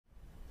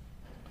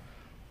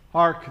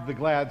Hark the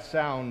glad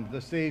sound,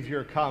 the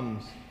Savior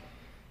comes.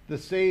 The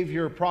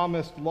Savior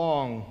promised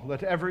long,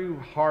 let every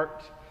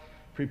heart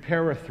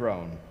prepare a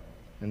throne,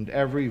 and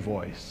every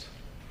voice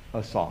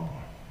a song.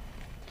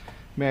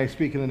 May I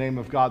speak in the name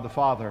of God the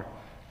Father,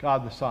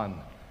 God the Son,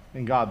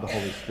 and God the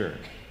Holy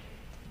Spirit.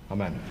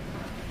 Amen.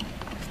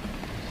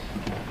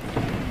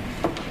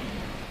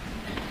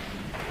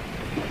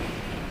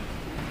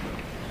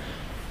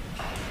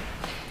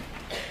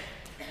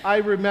 I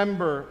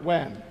remember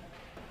when.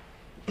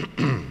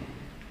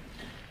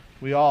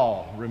 We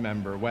all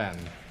remember when,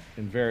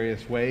 in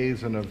various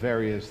ways and of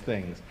various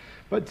things.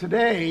 But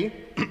today,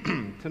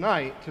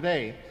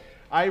 today,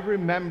 I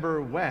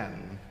remember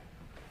when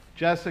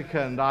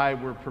Jessica and I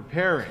were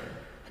preparing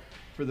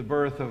for the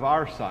birth of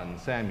our son,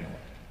 Samuel.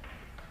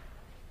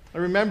 I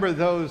remember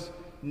those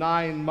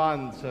 9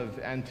 months of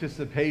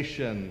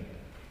anticipation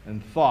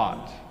and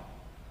thought,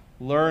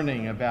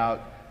 learning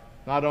about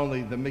not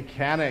only the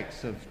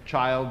mechanics of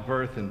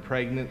childbirth and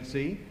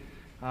pregnancy,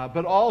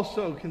 but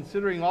also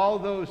considering all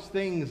those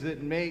things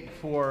that make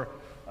for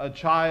a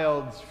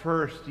child's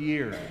first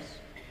years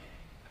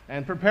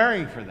and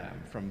preparing for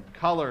them, from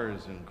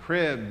colors and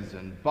cribs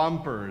and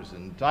bumpers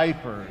and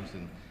diapers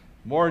and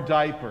more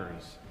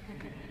diapers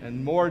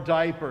and more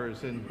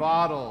diapers and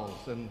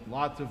bottles and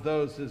lots of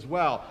those as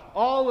well.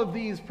 All of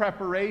these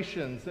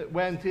preparations that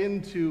went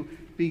into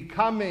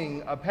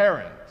becoming a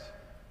parent.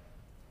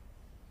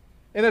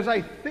 And as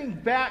I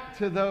think back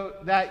to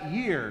that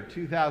year,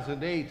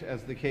 2008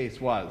 as the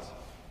case was,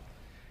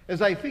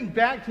 as I think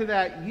back to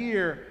that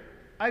year,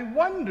 I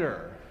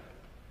wonder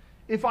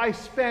if I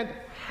spent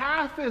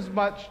half as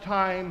much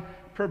time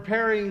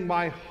preparing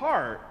my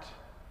heart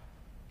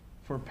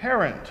for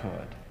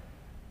parenthood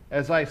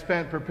as I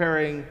spent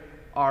preparing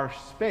our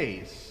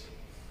space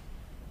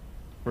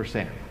for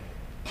Sam.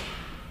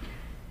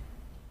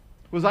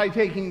 Was I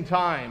taking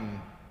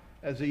time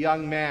as a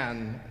young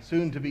man,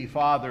 soon to be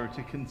father,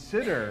 to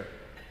consider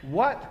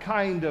what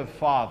kind of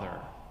father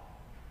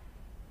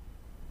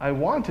I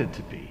wanted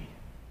to be,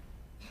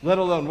 let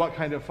alone what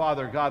kind of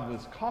father God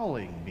was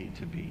calling me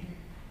to be?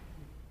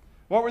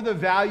 What were the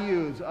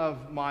values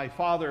of my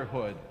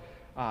fatherhood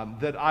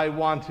that I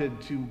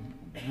wanted to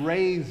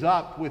raise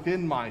up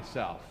within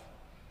myself,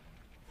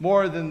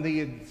 more than the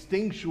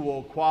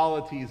instinctual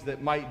qualities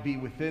that might be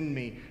within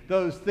me,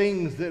 those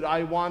things that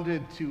I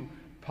wanted to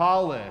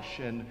polish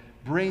and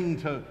bring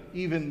to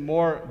even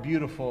more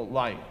beautiful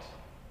light?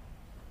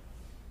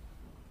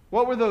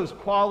 What were those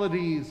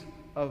qualities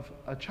of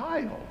a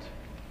child,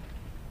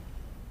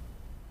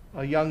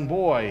 a young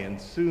boy and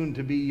soon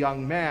to be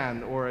young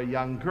man, or a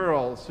young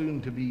girl,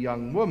 soon to be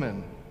young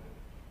woman,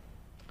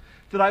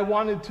 that I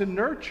wanted to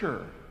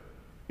nurture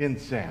in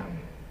Sam?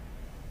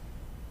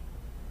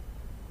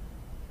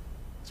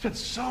 Spent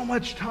so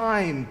much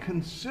time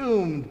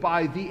consumed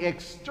by the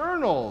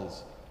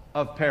externals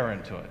of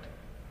parenthood.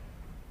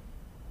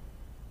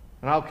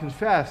 And I'll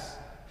confess,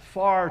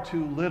 far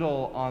too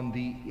little on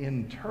the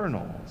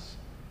internals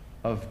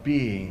of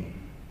being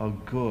a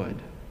good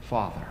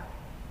father.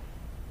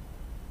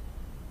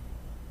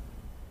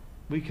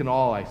 We can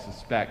all, I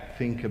suspect,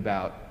 think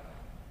about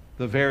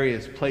the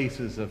various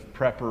places of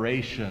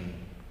preparation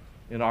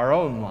in our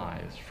own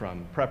lives,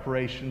 from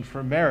preparation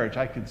for marriage.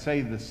 I could say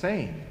the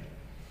same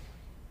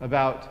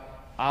about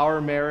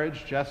our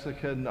marriage,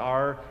 Jessica and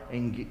our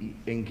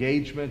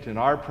engagement and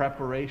our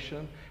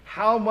preparation,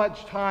 how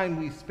much time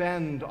we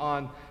spend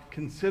on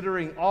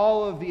considering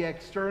all of the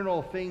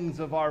external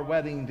things of our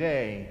wedding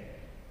day,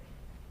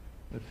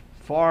 with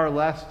far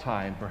less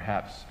time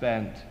perhaps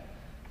spent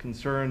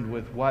concerned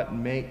with what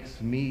makes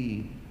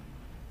me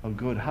a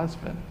good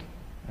husband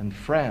and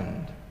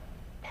friend,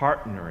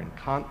 partner and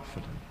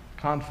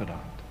confidant.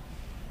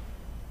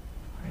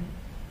 Right?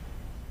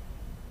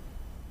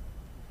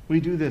 We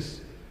do this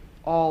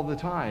all the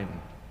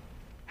time.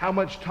 How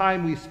much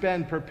time we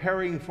spend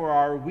preparing for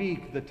our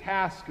week, the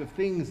task of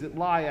things that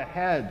lie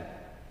ahead,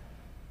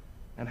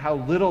 and how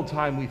little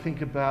time we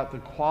think about the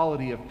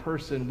quality of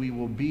person we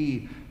will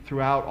be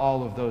throughout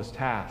all of those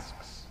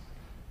tasks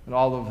and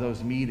all of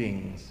those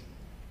meetings,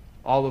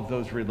 all of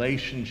those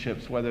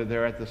relationships, whether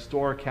they're at the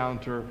store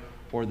counter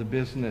or the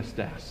business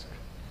desk.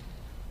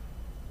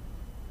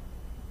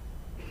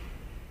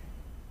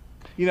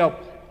 You know,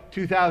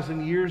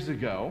 2,000 years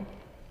ago,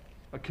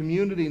 a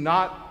community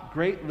not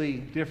greatly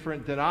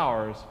different than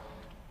ours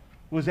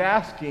was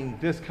asking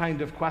this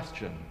kind of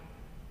question.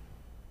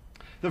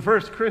 The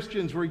first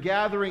Christians were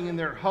gathering in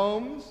their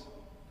homes,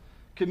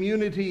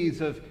 communities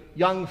of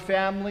young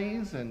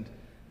families and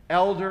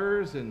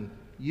elders and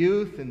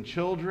youth and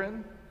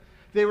children.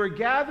 They were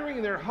gathering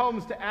in their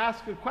homes to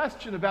ask a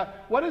question about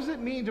what does it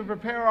mean to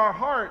prepare our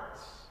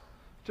hearts,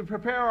 to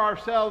prepare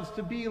ourselves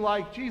to be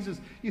like Jesus.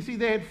 You see,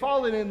 they had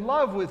fallen in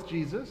love with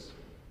Jesus.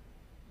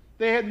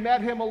 They had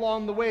met him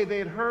along the way. They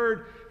had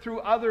heard through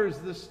others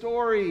the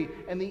story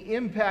and the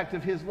impact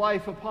of his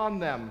life upon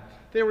them.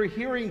 They were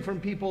hearing from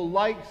people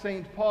like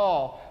St.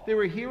 Paul. They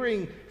were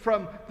hearing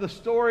from the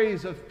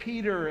stories of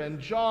Peter and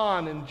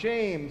John and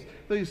James,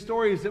 these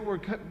stories that were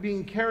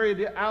being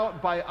carried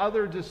out by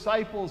other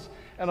disciples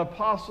and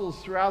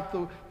apostles throughout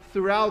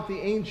the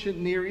ancient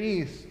Near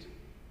East.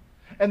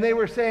 And they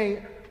were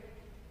saying,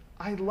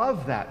 I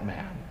love that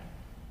man.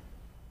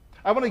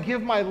 I want to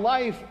give my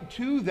life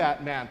to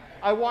that man.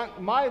 I want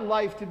my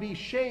life to be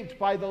shaped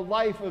by the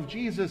life of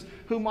Jesus,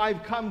 whom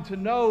I've come to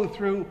know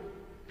through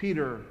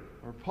Peter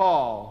or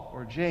Paul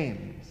or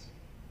James.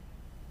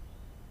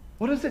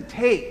 What does it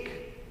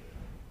take,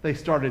 they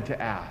started to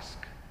ask,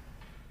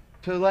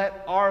 to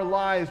let our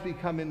lives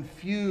become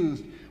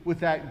infused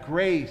with that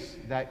grace,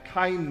 that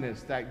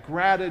kindness, that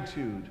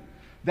gratitude,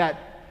 that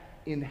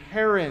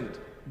inherent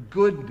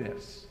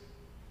goodness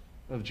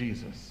of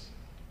Jesus?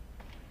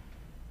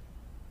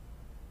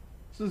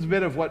 This is a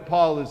bit of what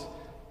Paul is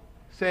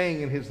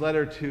saying in his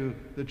letter to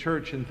the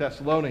church in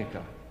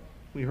Thessalonica.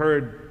 We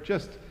heard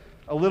just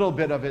a little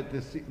bit of it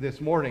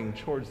this morning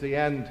towards the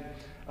end.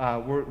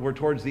 We're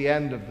towards the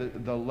end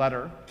of the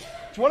letter.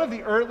 It's one of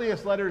the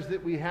earliest letters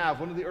that we have,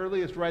 one of the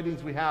earliest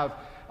writings we have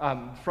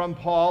from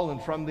Paul and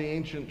from the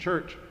ancient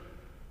church.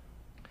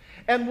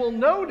 And we'll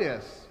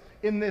notice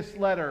in this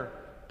letter,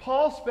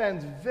 Paul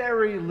spends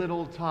very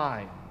little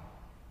time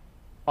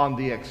on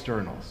the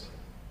externals.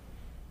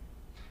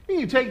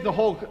 You take the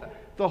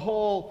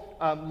whole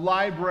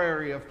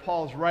library of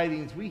Paul's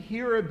writings. We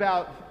hear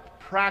about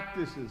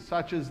practices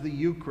such as the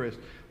Eucharist.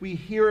 We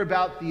hear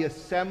about the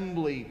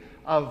assembly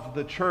of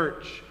the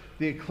church,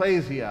 the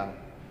ecclesia.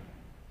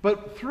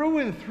 But through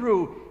and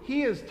through,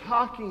 he is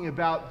talking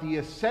about the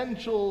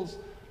essentials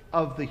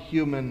of the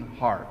human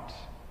heart.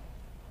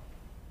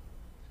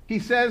 He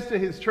says to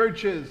his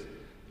churches,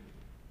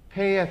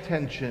 pay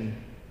attention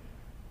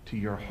to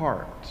your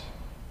heart,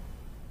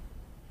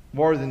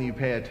 more than you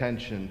pay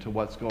attention to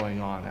what's going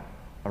on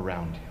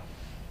around you.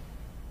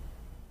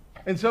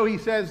 And so he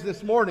says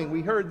this morning,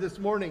 we heard this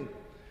morning,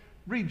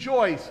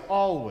 rejoice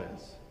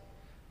always.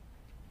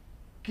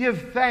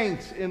 Give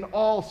thanks in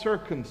all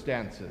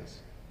circumstances.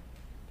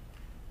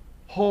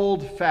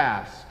 Hold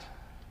fast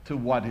to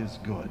what is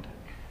good.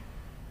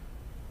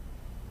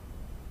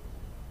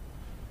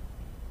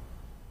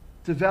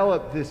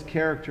 Develop this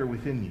character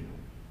within you.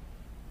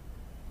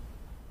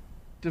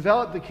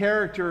 Develop the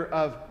character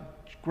of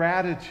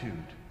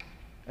gratitude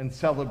and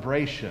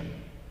celebration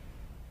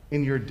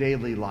in your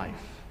daily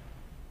life.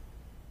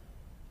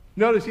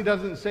 Notice he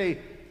doesn't say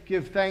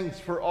give thanks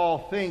for all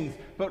things,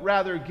 but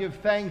rather give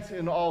thanks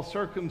in all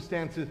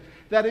circumstances.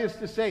 That is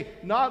to say,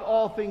 not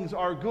all things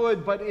are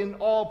good, but in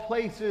all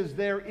places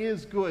there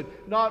is good.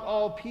 Not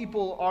all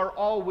people are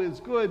always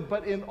good,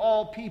 but in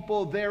all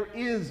people there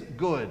is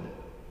good.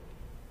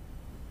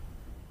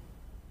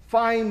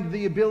 Find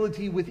the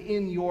ability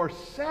within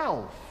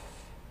yourself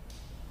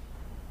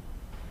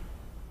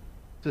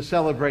to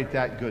celebrate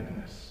that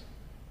goodness,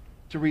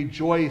 to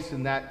rejoice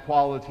in that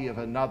quality of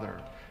another,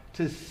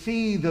 to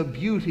see the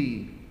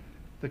beauty,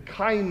 the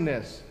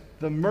kindness,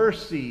 the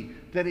mercy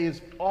that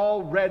is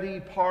already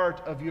part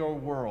of your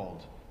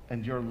world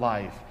and your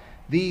life.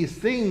 These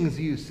things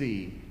you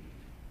see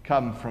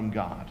come from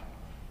God.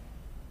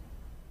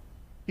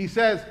 He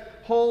says,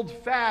 hold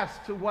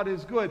fast to what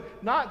is good,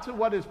 not to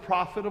what is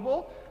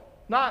profitable,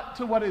 not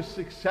to what is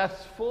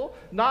successful,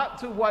 not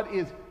to what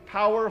is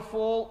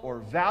powerful or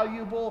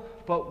valuable,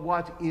 but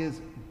what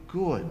is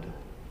good.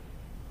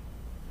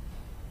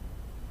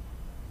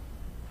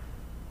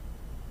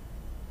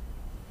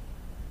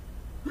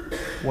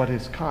 What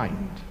is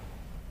kind.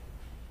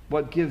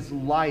 What gives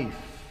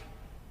life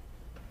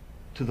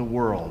to the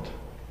world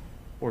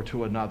or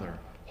to another.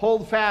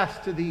 Hold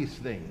fast to these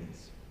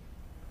things.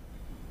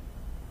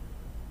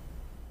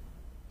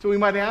 So we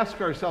might ask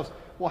ourselves,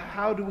 well,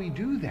 how do we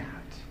do that?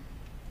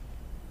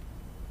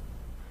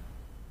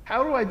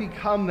 How do I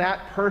become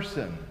that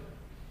person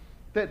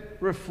that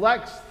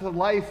reflects the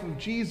life of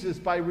Jesus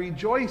by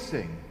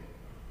rejoicing,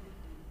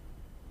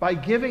 by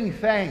giving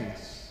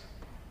thanks,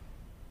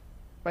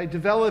 by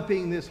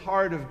developing this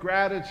heart of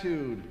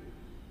gratitude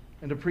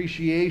and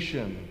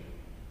appreciation,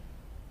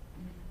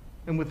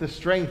 and with the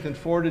strength and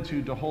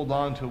fortitude to hold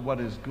on to what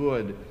is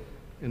good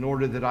in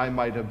order that I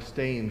might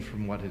abstain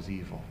from what is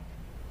evil?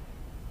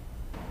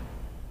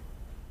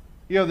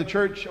 You know, the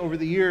church over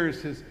the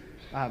years has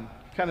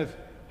kind of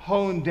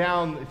honed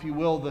down, if you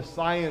will, the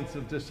science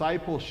of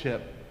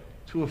discipleship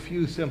to a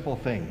few simple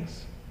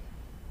things.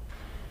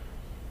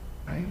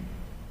 Right?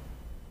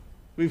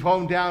 We've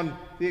honed down,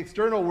 the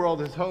external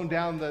world has honed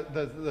down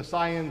the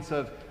science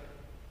of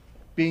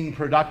being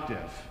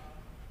productive.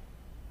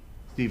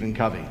 Stephen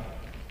Covey.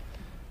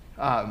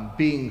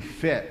 Being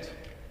fit.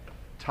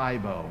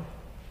 Tybo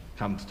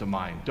comes to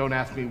mind. Don't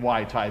ask me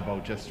why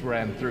Tybo just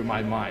ran through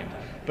my mind,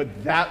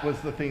 but that was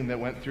the thing that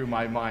went through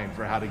my mind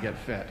for how to get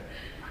fit.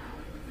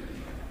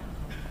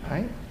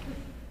 Right?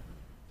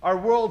 Our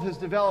world has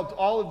developed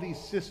all of these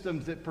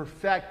systems that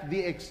perfect the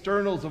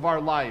externals of our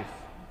life.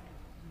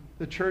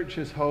 the church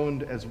has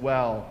honed as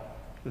well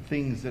the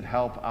things that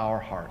help our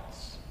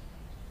hearts.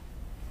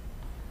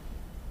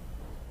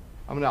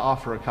 I'm going to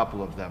offer a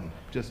couple of them,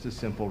 just as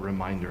simple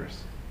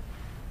reminders.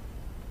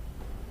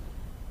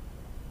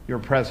 Your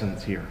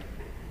presence here.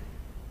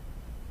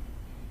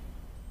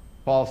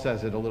 Paul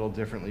says it a little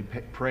differently.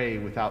 Pray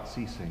without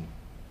ceasing.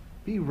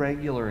 Be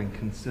regular and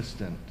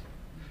consistent.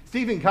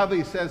 Stephen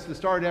Covey says to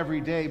start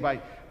every day by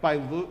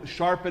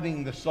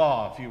sharpening the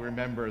saw, if you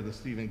remember the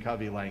Stephen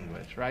Covey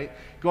language, right?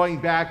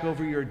 Going back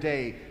over your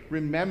day,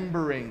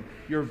 remembering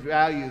your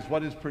values,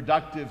 what is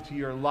productive to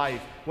your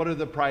life, what are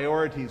the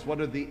priorities,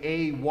 what are the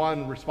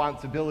A1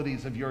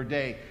 responsibilities of your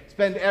day.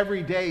 Spend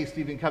every day,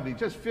 Stephen Covey,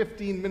 just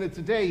 15 minutes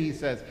a day, he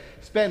says.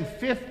 Spend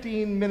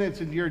 15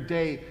 minutes in your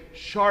day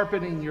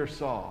sharpening your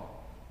saw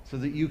so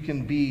that you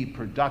can be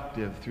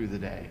productive through the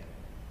day.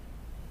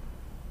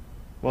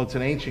 Well, it's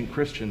an ancient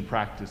Christian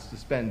practice to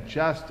spend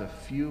just a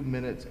few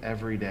minutes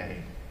every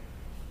day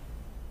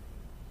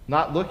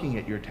not looking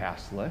at your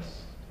task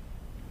list,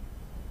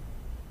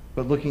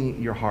 but looking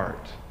at your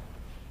heart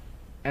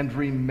and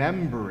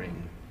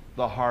remembering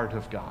the heart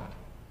of God,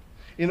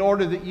 in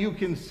order that you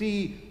can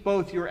see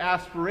both your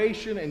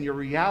aspiration and your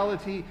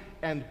reality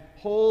and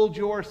hold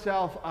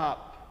yourself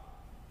up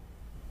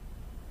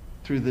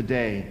through the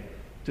day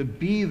to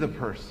be the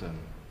person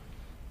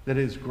that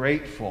is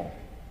grateful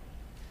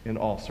in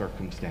all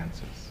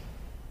circumstances,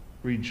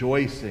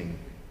 rejoicing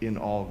in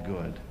all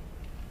good.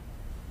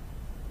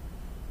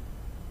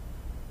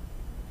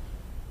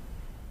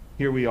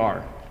 Here we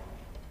are,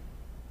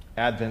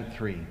 Advent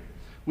 3.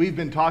 We've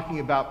been talking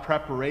about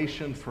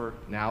preparation for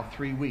now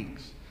 3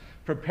 weeks,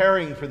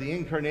 preparing for the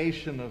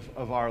incarnation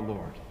of our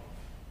Lord.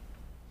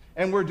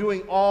 And we're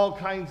doing all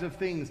kinds of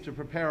things to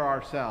prepare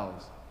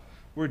ourselves.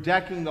 We're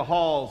decking the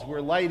halls,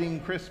 we're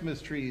lighting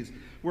Christmas trees,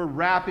 we're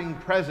wrapping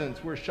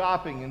presents, we're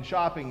shopping and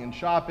shopping and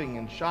shopping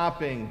and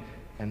shopping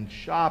and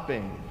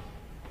shopping.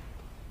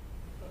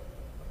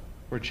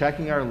 We're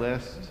checking our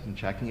list and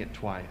checking it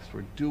twice.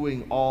 We're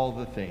doing all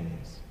the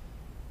things.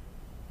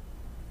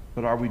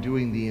 But are we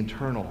doing the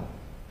internal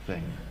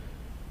thing?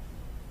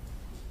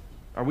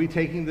 Are we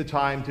taking the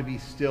time to be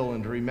still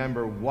and to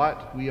remember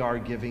what we are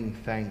giving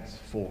thanks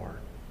for?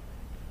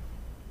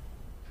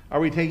 Are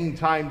we taking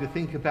time to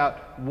think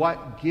about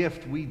what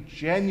gift we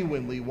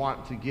genuinely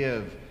want to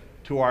give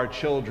to our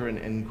children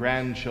and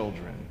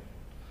grandchildren?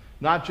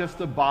 Not just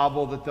a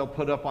bauble that they'll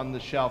put up on the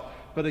shelf,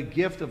 but a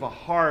gift of a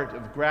heart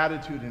of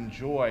gratitude and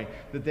joy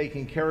that they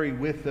can carry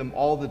with them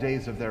all the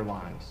days of their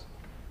lives.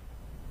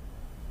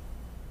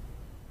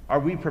 Are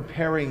we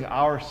preparing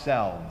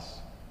ourselves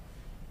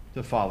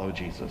to follow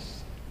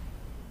Jesus?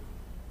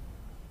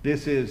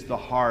 This is the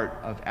heart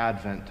of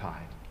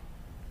Adventtide.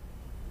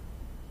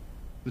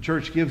 The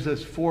church gives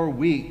us 4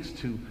 weeks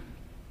to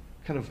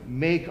kind of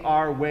make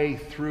our way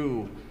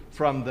through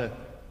from the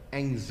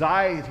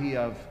anxiety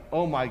of,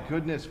 oh my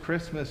goodness,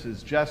 Christmas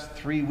is just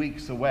 3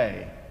 weeks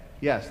away.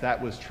 Yes, that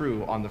was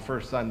true on the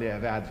first Sunday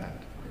of Advent.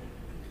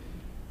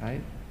 Right?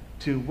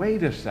 To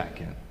wait a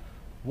second,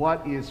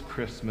 what is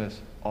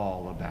Christmas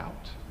all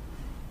about?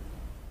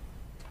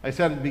 I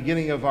said at the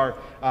beginning of our,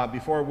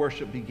 before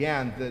worship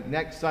began, that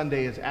next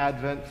Sunday is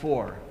Advent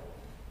 4.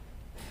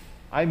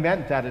 I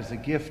meant that as a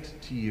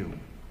gift to you.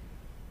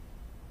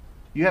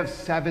 You have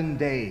 7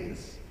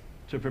 days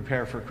to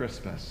prepare for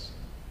Christmas.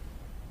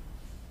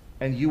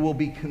 And you will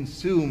be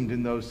consumed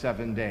in those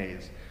 7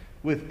 days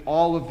with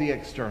all of the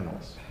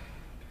externals.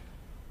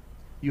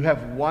 You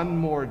have 1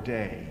 more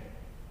day,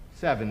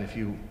 7 if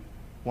you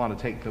want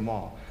to take them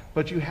all.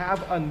 But you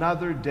have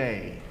another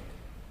day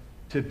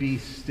to be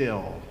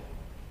still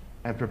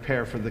and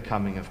prepare for the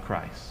coming of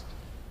Christ.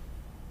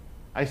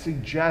 I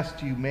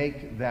suggest you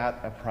make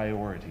that a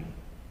priority,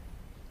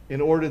 in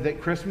order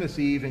that Christmas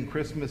Eve and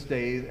Christmas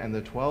Day and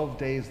the 12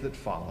 days that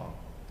follow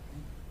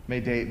may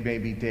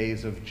be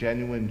days of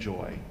genuine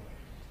joy,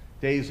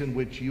 days in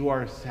which you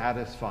are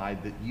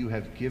satisfied that you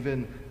have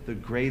given the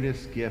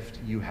greatest gift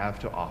you have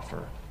to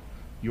offer,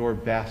 your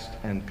best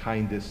and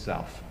kindest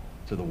self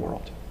to the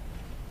world.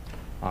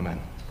 Amen.